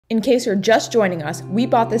In case you're just joining us, we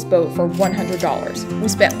bought this boat for $100. We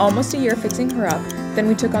spent almost a year fixing her up, then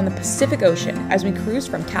we took on the Pacific Ocean as we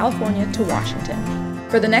cruised from California to Washington.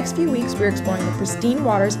 For the next few weeks, we're exploring the pristine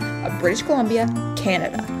waters of British Columbia,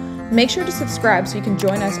 Canada. Make sure to subscribe so you can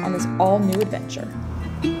join us on this all-new adventure.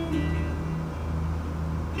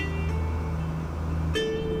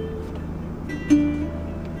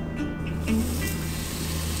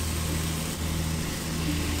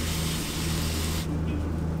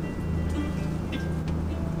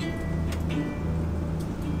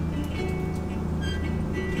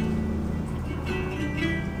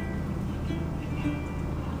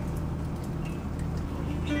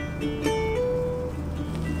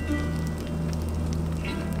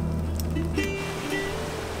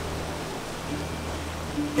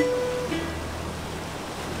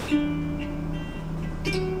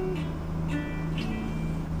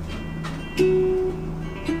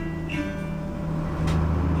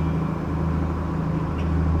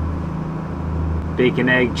 Bacon,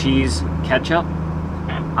 egg, cheese, ketchup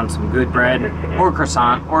on some good bread, or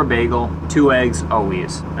croissant, or bagel. 2 eggs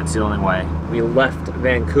always. That's the only way. We left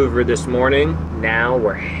Vancouver this morning. Now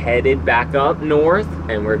we're headed back up north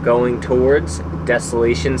and we're going towards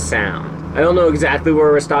Desolation Sound. I don't know exactly where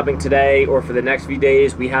we're stopping today or for the next few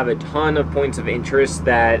days. We have a ton of points of interest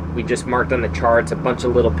that we just marked on the charts, a bunch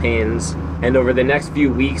of little pins. And over the next few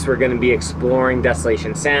weeks, we're going to be exploring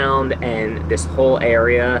Desolation Sound and this whole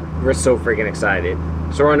area. We're so freaking excited.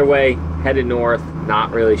 So we're on our way, headed north.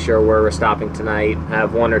 Not really sure where we're stopping tonight. I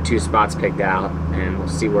have 1 or 2 spots picked out and we'll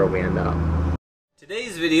see where we end up.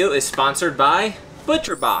 Today's video is sponsored by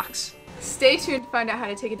ButcherBox. Stay tuned to find out how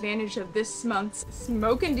to take advantage of this month's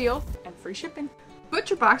smoking deal and free shipping.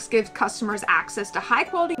 ButcherBox gives customers access to high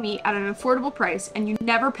quality meat at an affordable price and you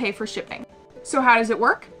never pay for shipping. So how does it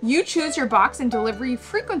work? You choose your box and delivery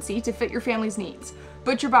frequency to fit your family's needs.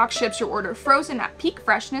 ButcherBox ships your order frozen at peak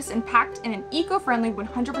freshness and packed in an eco-friendly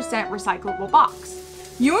 100% recyclable box.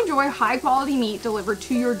 You enjoy high quality meat delivered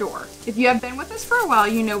to your door. If you have been with us for a while,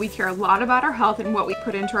 you know we care a lot about our health and what we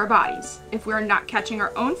put into our bodies. If we are not catching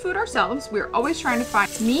our own food ourselves, we are always trying to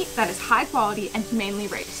find meat that is high quality and humanely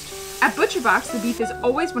raised. At ButcherBox, the beef is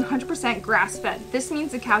always 100% grass-fed. This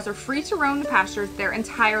means the cows are free to roam the pastures their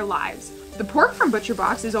entire lives. The pork from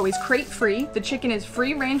ButcherBox is always crate-free, the chicken is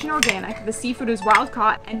free-range and organic, the seafood is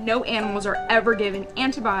wild-caught, and no animals are ever given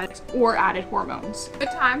antibiotics or added hormones. Good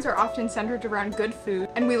times are often centered around good food,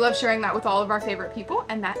 and we love sharing that with all of our favorite people,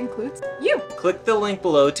 and that includes you! Click the link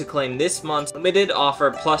below to claim this month's limited offer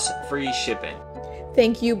plus free shipping.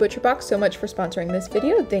 Thank you, ButcherBox, so much for sponsoring this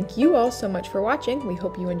video. Thank you all so much for watching. We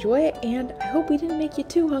hope you enjoy it, and I hope we didn't make you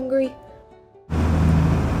too hungry.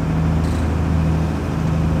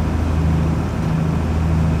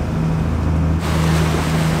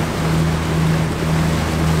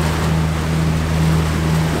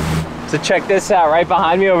 So check this out, right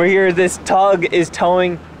behind me over here, this tug is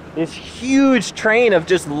towing this huge train of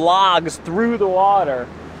just logs through the water.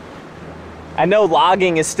 I know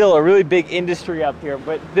logging is still a really big industry up here,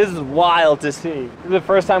 but this is wild to see. This is the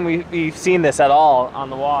first time we've seen this at all on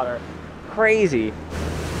the water. Crazy.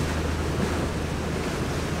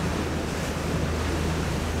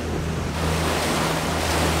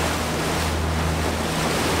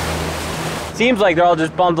 Seems like they're all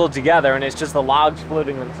just bundled together and it's just the logs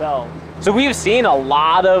floating themselves. So we've seen a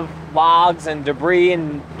lot of logs and debris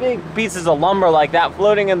and big pieces of lumber like that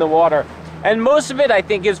floating in the water. And most of it, I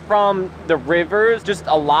think, is from the rivers. Just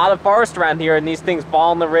a lot of forest around here, and these things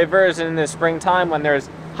fall in the rivers. And in the springtime, when there's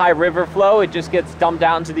high river flow, it just gets dumped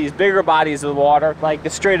out into these bigger bodies of water, like the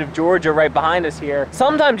Strait of Georgia right behind us here.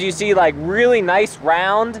 Sometimes you see like really nice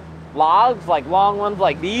round logs, like long ones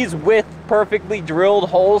like these with perfectly drilled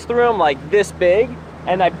holes through them, like this big.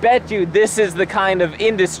 And I bet you this is the kind of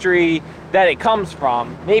industry that it comes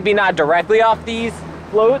from. Maybe not directly off these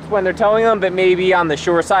floats when they're towing them, but maybe on the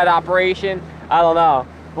shoreside operation. I don't know.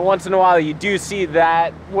 But once in a while you do see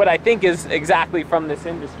that, what I think is exactly from this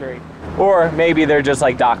industry. Or maybe they're just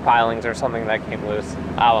like dock pilings or something that came loose.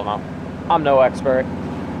 I don't know. I'm no expert.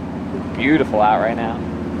 It's beautiful out right now.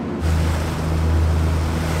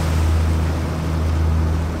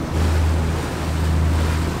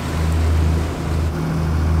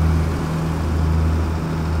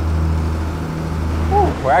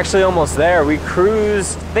 We're actually almost there. We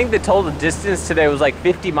cruised, I think the total distance today was like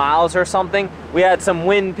 50 miles or something. We had some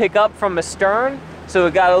wind pick up from astern, so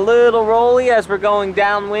it got a little rolly as we're going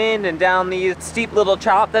downwind and down the steep little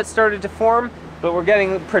chop that started to form. but we're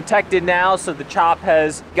getting protected now, so the chop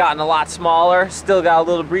has gotten a lot smaller. Still got a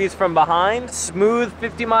little breeze from behind. Smooth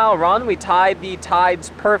 50-mile run. We tied the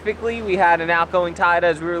tides perfectly. We had an outgoing tide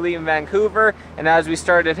as we were leaving Vancouver, and as we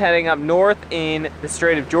started heading up north in the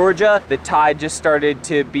Strait of Georgia, the tide just started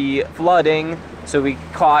to be flooding, so we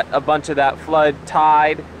caught a bunch of that flood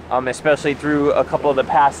tide. Especially through a couple of the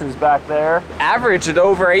passes back there. Averaged at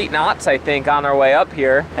over 8 knots, I think, on our way up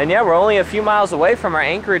here. And yeah, we're only a few miles away from our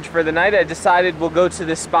anchorage for the night. I decided we'll go to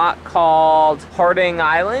this spot called Harding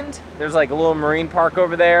Island. There's like a little marine park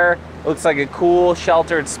over there. Looks like a cool,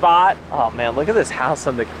 sheltered spot. Oh man, look at this house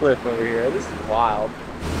on the cliff over here. This is wild.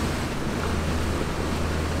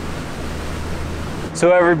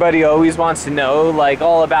 So everybody always wants to know like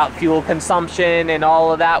all about fuel consumption and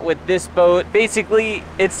all of that with this boat. Basically,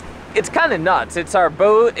 it's kind of nuts. It's our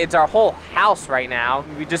boat, it's our whole house right now.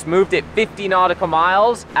 We just moved it 50 nautical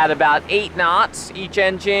miles at about 8 knots each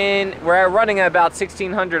engine. We're running at about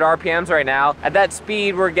 1600 RPMs right now. At that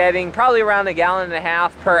speed, we're getting probably around 1.5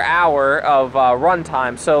 gallons per hour of run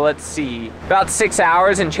time. So let's see, about 6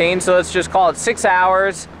 hours and change. So let's just call it 6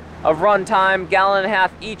 hours of run time, 1.5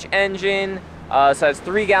 gallons each engine. So that's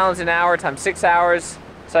 3 gallons an hour times 6 hours.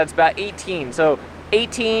 So that's about 18. So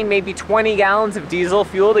 18, maybe 20 gallons of diesel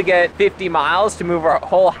fuel to get 50 miles, to move our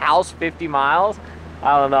whole house 50 miles.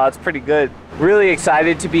 I don't know, it's pretty good. Really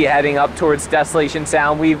excited to be heading up towards Desolation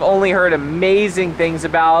Sound. We've only heard amazing things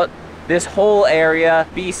about this whole area,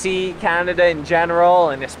 BC, Canada in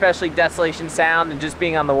general, and especially Desolation Sound and just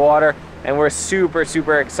being on the water. And we're super,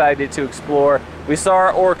 super excited to explore. We saw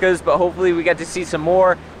our orcas, but hopefully we get to see some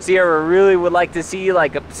more. Sierra really would like to see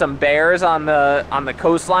like some bears on the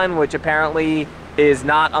coastline, which apparently is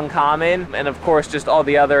not uncommon, and of course just all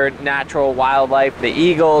the other natural wildlife, the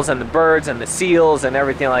eagles and the birds and the seals and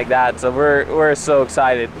everything like that. So we're so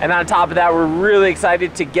excited. And on top of that, we're really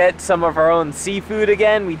excited to get some of our own seafood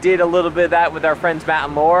again. We did a little bit of that with our friends Matt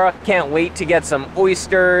and Laura. Can't wait to get some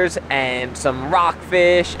oysters and some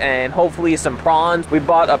rockfish and hopefully some prawns. We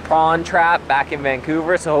bought a prawn trap back in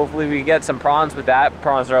Vancouver, so hopefully we get some prawns with that.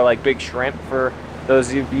 Prawns are like big shrimp for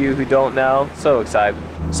those of you who don't know. So excited.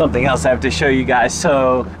 Something else I have to show you guys.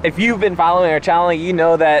 So if you've been following our channel, you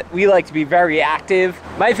know that we like to be very active.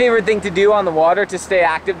 My favorite thing to do on the water to stay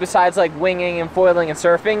active, besides like winging and foiling and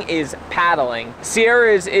surfing, is paddling.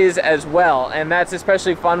 Sierra's is as well, and that's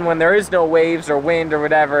especially fun when there is no waves or wind or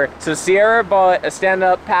whatever. So Sierra bought a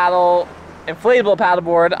stand-up paddle, inflatable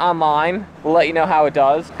paddleboard online. We'll let you know how it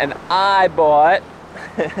does. And I bought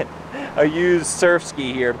a used surf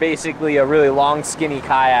ski here, basically a really long skinny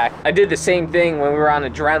kayak. I did the same thing when we were on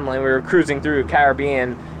Adrenaline. We were cruising through the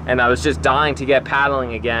Caribbean and I was just dying to get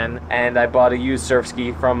paddling again, and I bought a used surf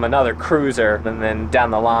ski from another cruiser. And then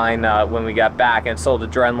down the line, when we got back and sold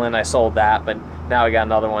Adrenaline, I sold that, but now I got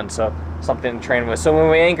another one, so something to train with. So when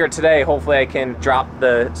we anchor today, hopefully I can drop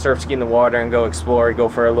the surf ski in the water and go explore, go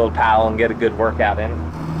for a little paddle and get a good workout in.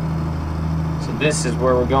 So this is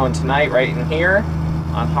where we're going tonight, right in here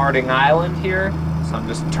on Harding Island here. So I'm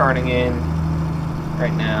just turning in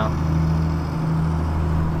right now.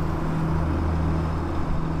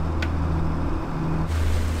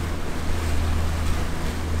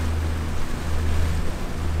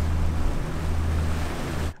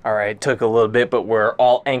 All right, took a little bit, but we're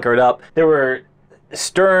all anchored up. There were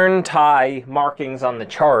stern tie markings on the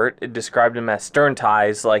chart. It described them as stern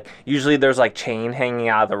ties. Like usually there's like chain hanging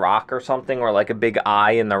out of the rock or something, or like a big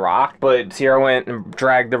eye in the rock. But Sierra went and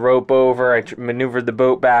dragged the rope over. I maneuvered the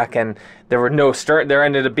boat back, and there were no stern. There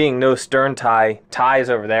ended up being no stern ties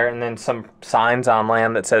over there, and then some signs on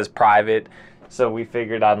land that says private. So we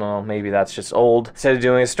figured, I don't know, maybe that's just old. Instead of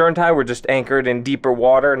doing a stern tie, we're just anchored in deeper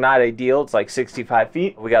water. Not ideal, it's like 65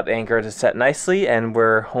 feet. We got the anchor to set nicely, and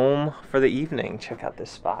we're home for the evening. Check out this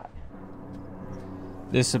spot.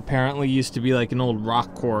 This apparently used to be like an old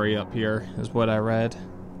rock quarry up here, is what I read.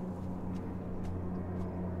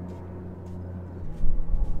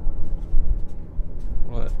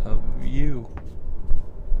 What a view.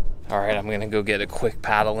 All right, I'm gonna go get a quick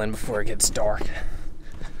paddle in before it gets dark.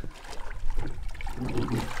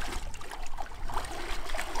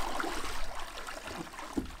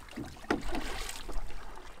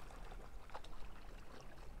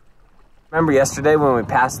 Remember yesterday when we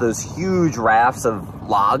passed those huge rafts of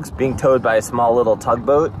logs being towed by a small little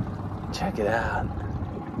tugboat? Check it out.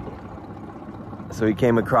 So we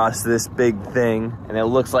came across this big thing, and it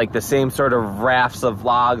looks like the same sort of rafts of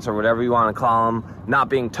logs or whatever you want to call them, not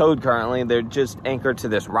being towed currently. They're just anchored to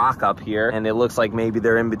this rock up here, and it looks like maybe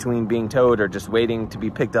they're in between being towed or just waiting to be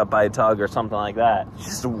picked up by a tug or something like that. It's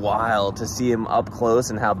just wild to see them up close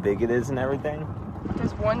and how big it is and everything.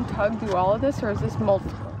 Does one tug do all of this, or is this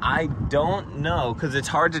multiple? I don't know, because it's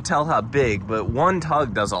hard to tell how big, but one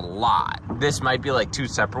tug does a lot. This might be like two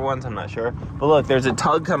separate ones, I'm not sure. But look, there's a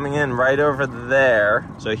tug coming in right over there,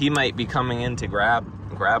 so he might be coming in to grab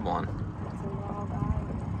one.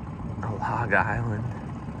 It's a log island.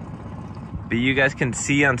 But you guys can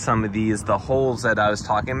see on some of these the holes that I was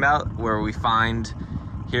talking about, where we find,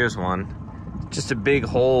 here's one, just a big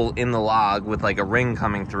hole in the log with like a ring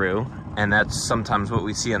coming through, and that's sometimes what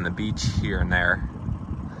we see on the beach here and there.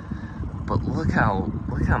 But look how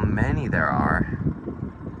many there are.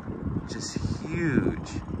 Just huge.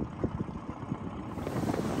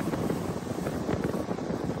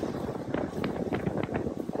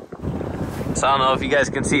 So I don't know if you guys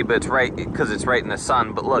can see, but it's right, because it's right in the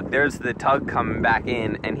sun. But look, there's the tug coming back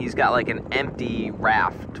in, and he's got like an empty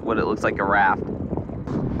raft, what it looks like a raft.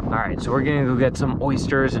 All right, so we're gonna go get some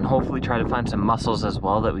oysters and hopefully try to find some mussels as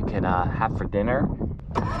well that we can have for dinner.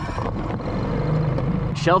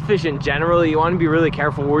 Shellfish in general, you want to be really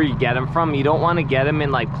careful where you get them from. You don't want to get them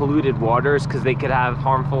in like polluted waters, because they could have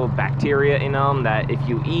harmful bacteria in them that if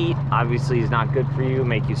you eat, obviously is not good for you,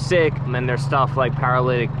 make you sick. And then there's stuff like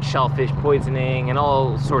paralytic shellfish poisoning and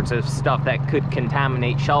all sorts of stuff that could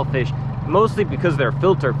contaminate shellfish, mostly because they're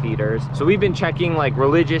filter feeders. So we've been checking like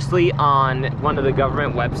religiously on one of the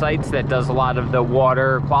government websites that does a lot of the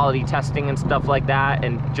water quality testing and stuff like that,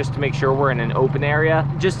 and just to make sure we're in an open area.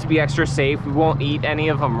 Just to be extra safe, we won't eat any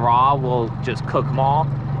of them raw, we'll just cook them all,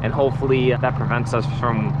 and hopefully that prevents us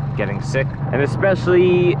from getting sick. And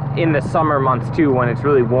especially in the summer months too, when it's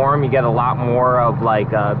really warm, you get a lot more of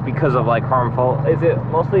like, because of like harmful, is it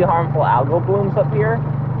mostly harmful algal blooms up here?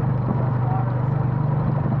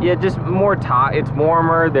 Yeah, just more it's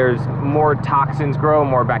warmer, there's more toxins grow,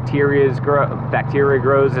 more bacteria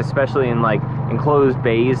grows, especially in like enclosed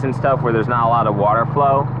bays and stuff where there's not a lot of water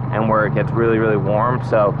flow and where it gets really, really warm.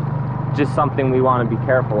 So just something we want to be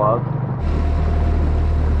careful of.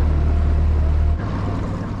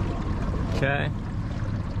 Okay.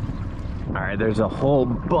 All right, there's a whole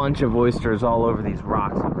bunch of oysters all over these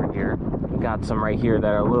rocks over here. We've got some right here that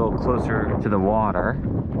are a little closer to the water.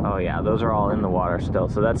 Oh yeah, those are all in the water still,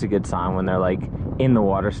 so that's a good sign. When they're like in the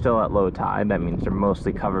water still at low tide, that means they're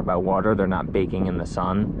mostly covered by water. They're not baking in the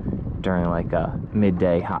sun during like a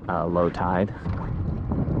midday low tide.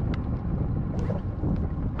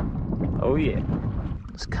 Oh yeah.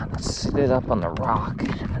 Just kind of sit it up on the rock.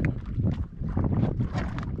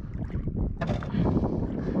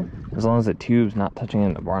 As long as the tube's not touching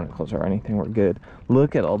in the barnacles or anything, we're good.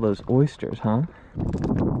 Look at all those oysters, huh?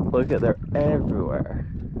 Look at, they're everywhere.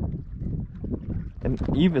 And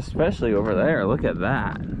even especially over there, look at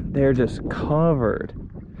that. They're just covered.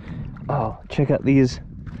 Oh, check out these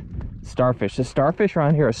starfish. The starfish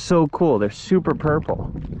around here are so cool. They're super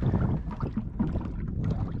purple.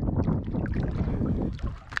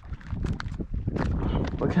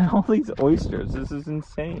 Look at all these oysters. This is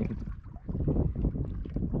insane.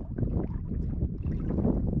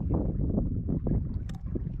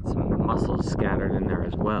 Some mussels scattered in there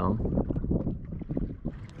as well.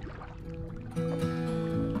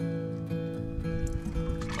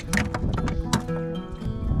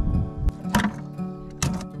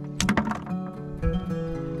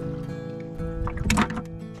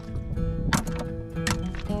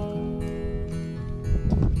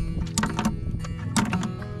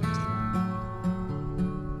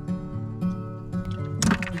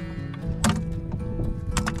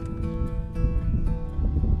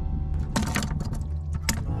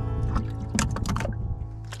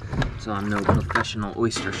 So I'm no professional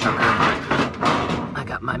oyster shucker, but I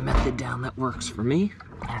got my method down that works for me.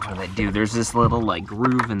 That's what I do. There's this little like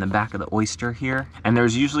groove in the back of the oyster here, and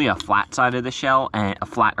there's usually a flat side of the shell and a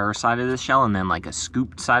flatter side of the shell, and then like a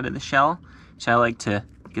scooped side of the shell. So I like to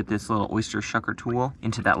get this little oyster shucker tool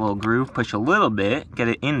into that little groove, push a little bit, get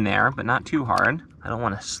it in there, but not too hard. I don't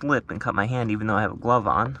want to slip and cut my hand even though I have a glove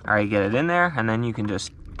on. All right, get it in there, and then you can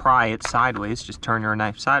just pry it sideways. Just turn your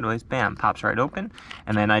knife sideways, bam, pops right open.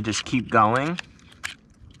 And then I just keep going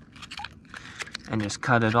and just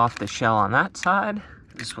cut it off the shell on that side.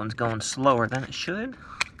 This one's going slower than it should.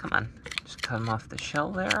 Come on, just cut them off the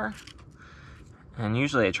shell there. And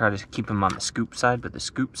usually I try to keep him on the scoop side, but the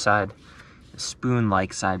scoop side, the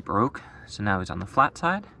spoon-like side broke. So now he's on the flat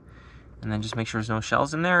side. And then just make sure there's no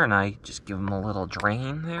shells in there, and I just give him a little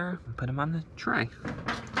drain there and put him on the tray.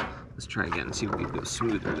 Let's try again and see if we can go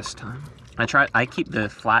smoother this time. I keep the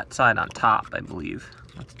flat side on top, I believe.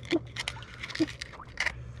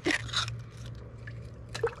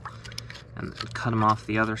 And cut him off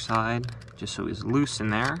the other side, just so he's loose in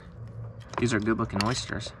there. These are good looking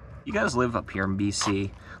oysters. You guys live up here in BC.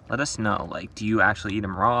 Let us know, like, do you actually eat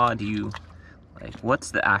them raw? Do you Like,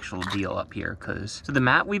 what's the actual deal up here? So the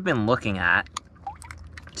map we've been looking at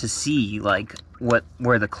to see, like,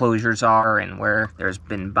 where the closures are and where there's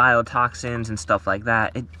been biotoxins and stuff like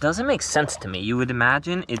that, it doesn't make sense to me. You would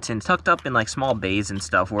imagine it's tucked up in like small bays and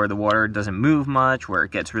stuff where the water doesn't move much, where it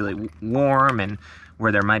gets really warm, and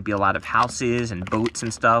where there might be a lot of houses and boats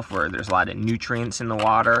and stuff where there's a lot of nutrients in the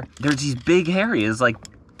water. There's these big areas, like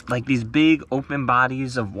these big open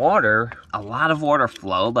bodies of water, a lot of water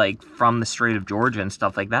flow, like from the Strait of Georgia and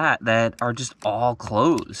stuff like that, that are just all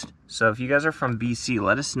closed. So if you guys are from BC,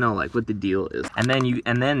 let us know like what the deal is. And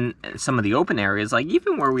then some of the open areas, like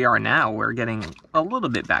even where we are now, we're getting a little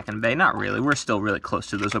bit back in the bay. Not really, we're still really close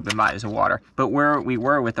to those open bodies of water. But where we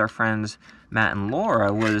were with our friends Matt and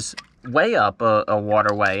Laura was way up a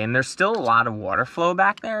waterway, and there's still a lot of water flow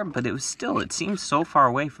back there, but it seems so far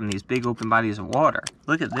away from these big open bodies of water.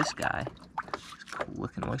 Look at this guy. It's a cool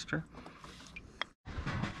looking oyster.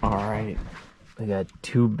 All right, we got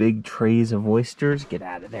 2 big trays of oysters. Get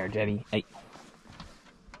out of there, Jenny. Hey.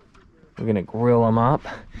 We're gonna grill them up,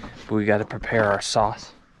 but we gotta prepare our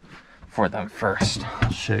sauce for them first. I'll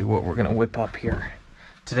show you what we're gonna whip up here.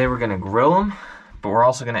 Today we're gonna grill them, but we're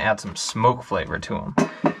also gonna add some smoke flavor to them.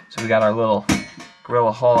 So we got our little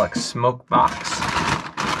Grillaholic smoke box.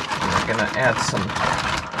 And we're gonna add some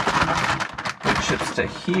wood chips to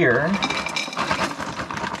here.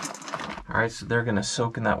 All right, so they're gonna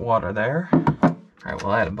soak in that water there. All right,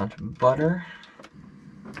 we'll add a bunch of butter.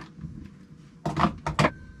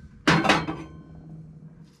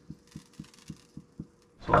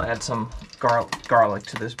 So we'll add some garlic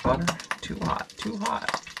to this butter. Too hot, too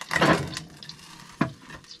hot.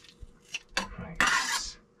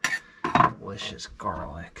 Delicious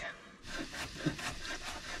garlic.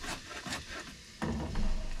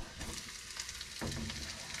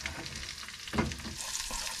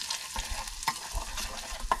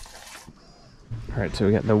 All right, so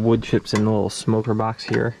we got the wood chips in the little smoker box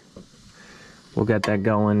here. We'll get that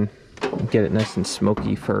going, get it nice and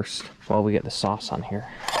smoky first while we get the sauce on here.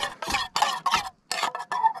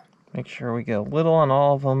 Make sure we get a little on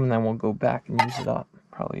all of them, and then we'll go back and use it up.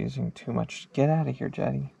 Probably using too much. Get out of here,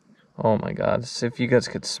 Jetty. Oh my god, so if you guys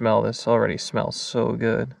could smell this, already smells so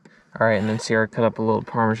good. All right, and then Sierra cut up a little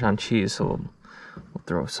Parmesan cheese, so we'll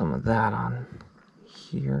throw some of that on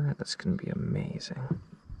here. That's gonna be amazing.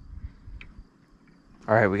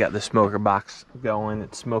 All right, we got the smoker box going.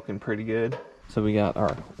 It's smoking pretty good. So we got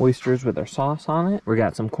our oysters with our sauce on it. We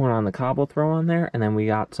got some corn on the cob we'll throw on there, and then we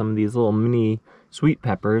got some of these little mini sweet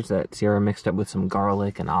peppers that Sierra mixed up with some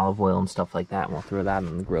garlic and olive oil and stuff like that, and we'll throw that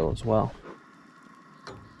on the grill as well.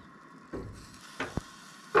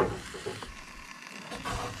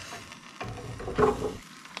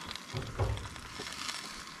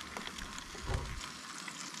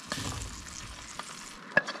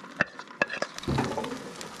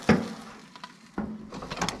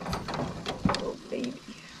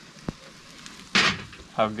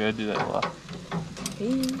 How good do they look?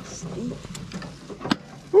 Tasty.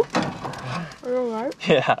 Are you alright?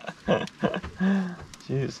 Yeah.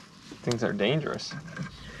 Jeez, things are dangerous.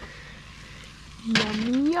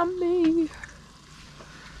 Yummy, yummy.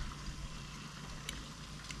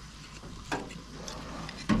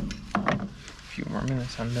 A few more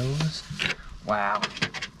minutes on those. Wow.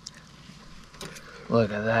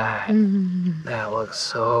 Look at that. That looks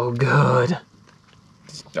so good.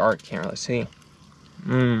 It's dark, can't really see.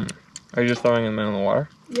 Are you just throwing them in the water?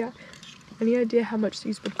 Yeah. Any idea how much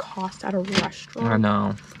these would cost at a restaurant? I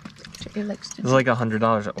know. It likes to. It's like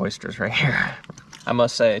 $100 at Oysters right here. I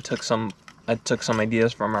must say, I took some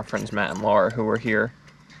ideas from our friends Matt and Laura who were here.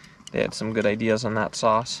 They had some good ideas on that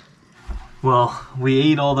sauce. Well, we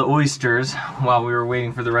ate all the oysters while we were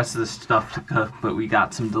waiting for the rest of the stuff to cook, but we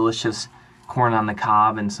got some delicious corn on the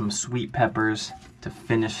cob and some sweet peppers to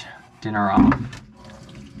finish dinner off.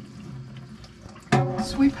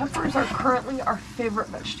 Sweet peppers are currently our favorite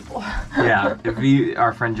vegetable. Yeah,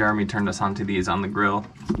 our friend Jeremy turned us onto these on the grill.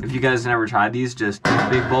 If you guys never tried these, just a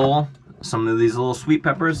big bowl, some of these little sweet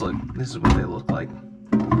peppers. Look, this is what they look like.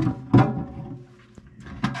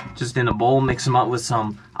 Just in a bowl, mix them up with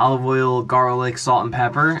some olive oil, garlic, salt, and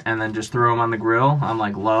pepper, and then just throw them on the grill on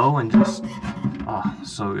like low, and just, oh,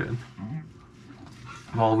 so good.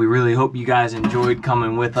 Well, we really hope you guys enjoyed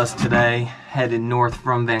coming with us today. Headed north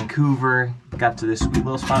from Vancouver. Got to this sweet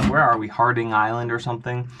little spot. Where are we? Harding Island or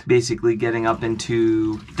something. Basically getting up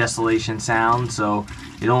into Desolation Sound. So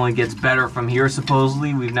it only gets better from here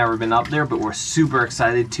supposedly. We've never been up there, but we're super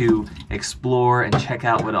excited to explore and check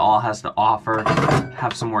out what it all has to offer.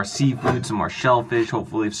 Have some more seafood, some more shellfish,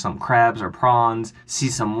 hopefully some crabs or prawns. See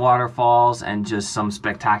some waterfalls and just some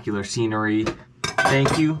spectacular scenery.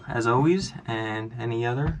 Thank you, as always, and any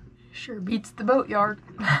other? Sure beats the boatyard.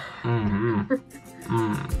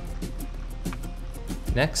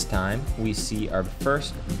 Next time, we see our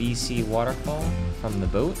first BC waterfall from the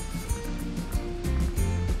boat.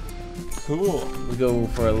 Cool. We go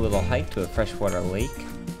for a little hike to a freshwater lake.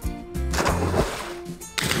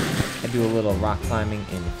 I do a little rock climbing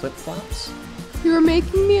in flip-flops. You're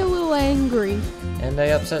making me a little angry. And I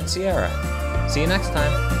upset Sierra. See you next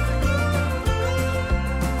time.